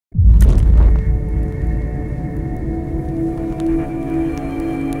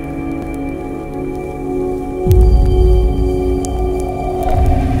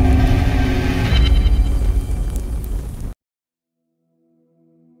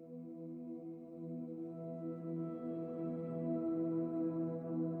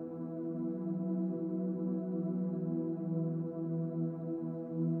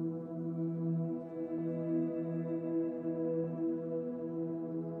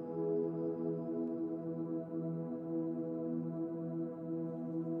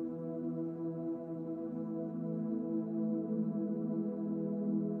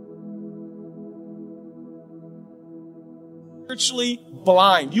spiritually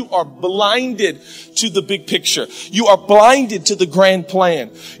blind. You are blinded to the big picture. You are blinded to the grand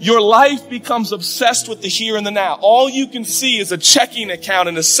plan. Your life becomes obsessed with the here and the now. All you can see is a checking account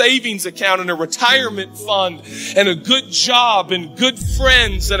and a savings account and a retirement fund and a good job and good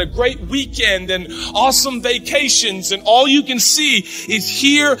friends and a great weekend and awesome vacations. And all you can see is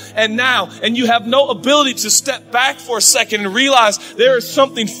here and now. And you have no ability to step back for a second and realize there is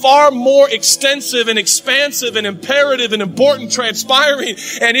something far more extensive and expansive and imperative and important transpiring,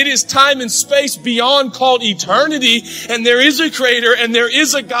 and it is time and space beyond called eternity, and there is a creator and there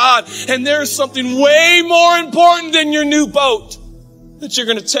is a God, and there is something way more important than your new boat that you're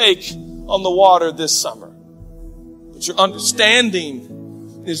going to take on the water this summer. But your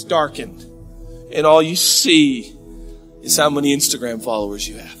understanding is darkened, and all you see is how many Instagram followers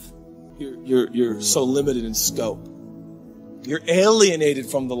you have. You're so limited in scope. You're alienated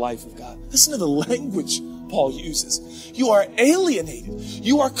from the life of God. Listen to the language Paul uses. You are alienated.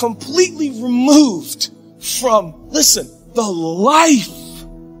 You are completely removed from, listen, the life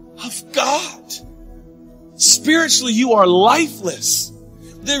of God. Spiritually, you are lifeless.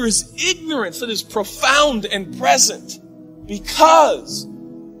 There is ignorance that is profound and present because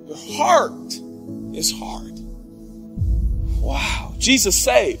your heart is hard. Wow. Jesus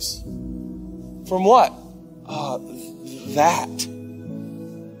saves from what? That.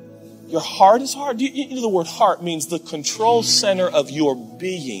 Your heart is hard. You know the word heart means the control center of your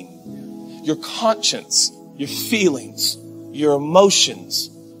being, your conscience, your feelings, your emotions,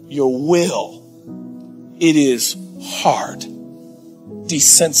 your will. It is hard,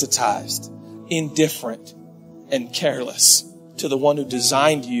 desensitized, indifferent, and careless to the one who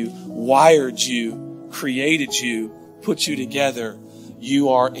designed you, wired you, created you, put you together. You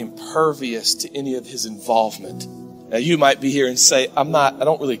are impervious to any of his involvement. Now, you might be here and say, I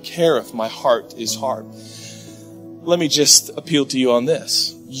don't really care if my heart is hard. Let me just appeal to you on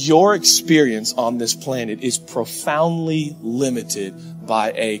this. Your experience on this planet is profoundly limited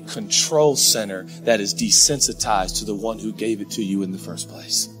by a control center that is desensitized to the one who gave it to you in the first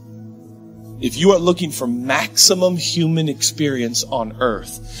place. If you are looking for maximum human experience on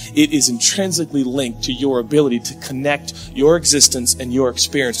earth, it is intrinsically linked to your ability to connect your existence and your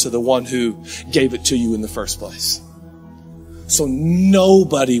experience to the one who gave it to you in the first place. So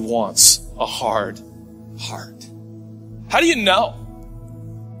nobody wants a hard heart. How do you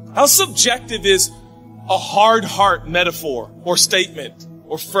know? How subjective is a hard heart metaphor or statement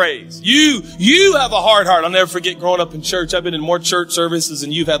or phrase? You have a hard heart. I'll never forget growing up in church. I've been in more church services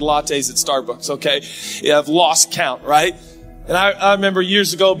than you've had lattes at Starbucks, okay? Yeah, I've lost count, right? And I remember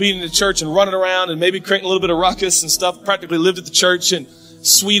years ago being in the church and running around and maybe creating a little bit of ruckus and stuff. Practically lived at the church, and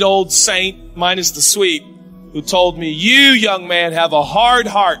sweet old saint, minus the sweet, who told me, you, young man, have a hard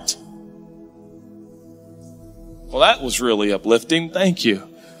heart. Well, that was really uplifting. Thank you.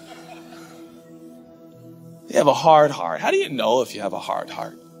 You have a hard heart. How do you know if you have a hard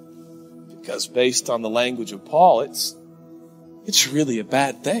heart? Because based on the language of Paul, it's really a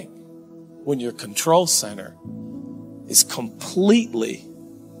bad thing when your control center is completely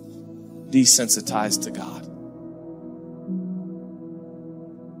desensitized to God.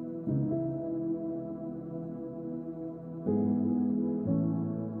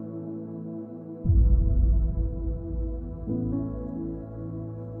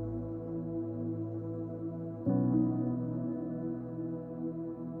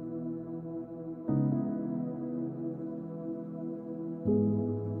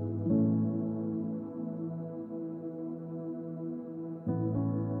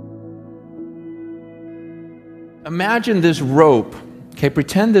 Imagine this rope, okay?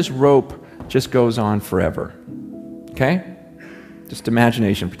 Pretend this rope just goes on forever, okay? Just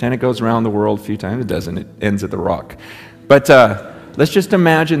imagination. Pretend it goes around the world a few times. It doesn't. It ends at the rock. But let's just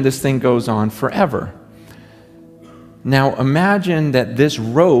imagine this thing goes on forever. Now imagine that this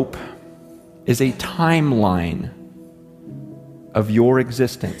rope is a timeline of your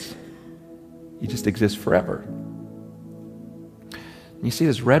existence. You just exist forever. You see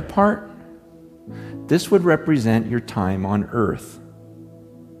this red part? This would represent your time on earth.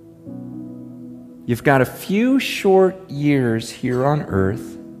 You've got a few short years here on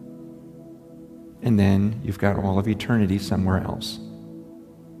earth, and then you've got all of eternity somewhere else.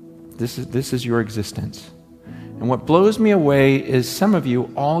 This is your existence. And what blows me away is some of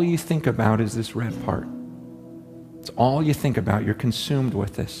you, all you think about is this red part. It's all you think about. You're consumed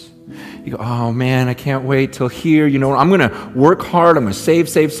with this. You go, oh man, I can't wait till here. You know, I'm going to work hard. I'm going to save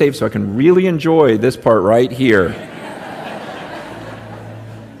so I can really enjoy this part right here.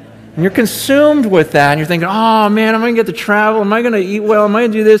 And you're consumed with that. And you're thinking, oh man, am I going to get to travel? Am I going to eat well? Am I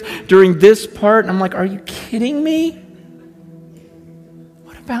going to do this during this part? And I'm like, are you kidding me?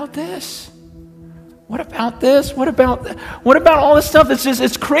 about this? What about this? What about all this stuff?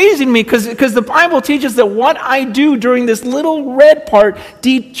 It's crazy to me because the Bible teaches that what I do during this little red part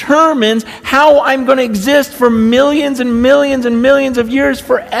determines how I'm going to exist for millions and millions and millions of years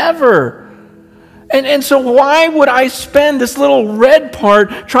forever. And so why would I spend this little red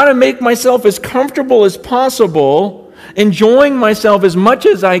part trying to make myself as comfortable as possible, enjoying myself as much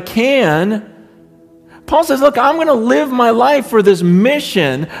as I can? Paul says, look, I'm going to live my life for this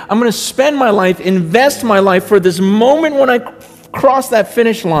mission. I'm going to spend my life, invest my life for this moment when I cross that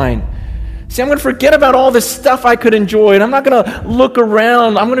finish line. See, I'm going to forget about all this stuff I could enjoy, and I'm not going to look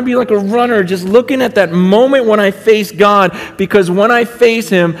around. I'm going to be like a runner, just looking at that moment when I face God, because when I face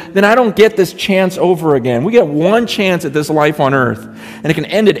Him, then I don't get this chance over again. We get one chance at this life on earth, and it can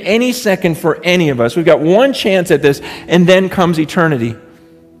end at any second for any of us. We've got one chance at this, and then comes eternity.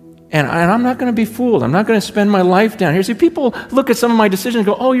 And I'm not going to be fooled. I'm not going to spend my life down here. See, people look at some of my decisions and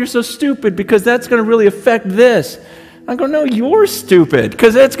go, oh, you're so stupid because that's going to really affect this. I go, no, you're stupid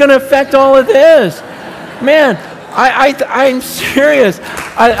because it's going to affect all of this. Man, I'm serious.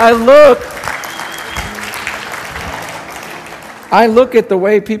 I look at the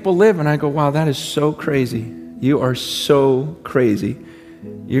way people live and I go, wow, that is so crazy. You are so crazy.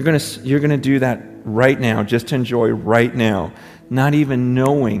 You're going to do that right now, just to enjoy right now, not even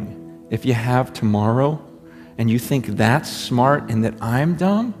knowing if you have tomorrow, and you think that's smart and that I'm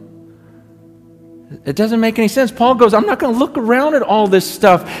dumb. It doesn't make any sense. Paul goes, I'm not going to look around at all this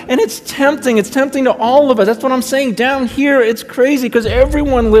stuff. And it's tempting. It's tempting to all of us. That's what I'm saying. Down here, it's crazy because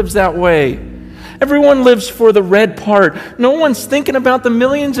everyone lives that way. Everyone lives for the red part. No one's thinking about the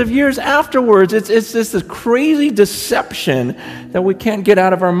millions of years afterwards. It's just this crazy deception that we can't get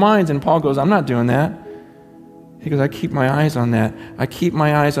out of our minds. And Paul goes, I'm not doing that. He goes, I keep my eyes on that. I keep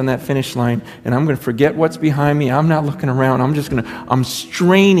my eyes on that finish line, and I'm going to forget what's behind me. I'm not looking around. I'm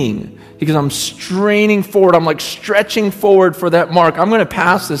straining. He goes, I'm straining forward. I'm like stretching forward for that mark. I'm going to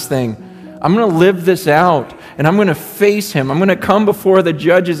pass this thing. I'm going to live this out, and I'm going to face Him. I'm going to come before the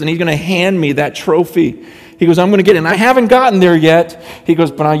judges, and He's going to hand me that trophy. He goes, I'm going to get it. And I haven't gotten there yet. He goes,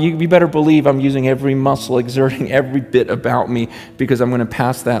 but you better believe I'm using every muscle, exerting every bit about me, because I'm going to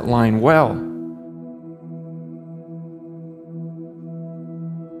pass that line well.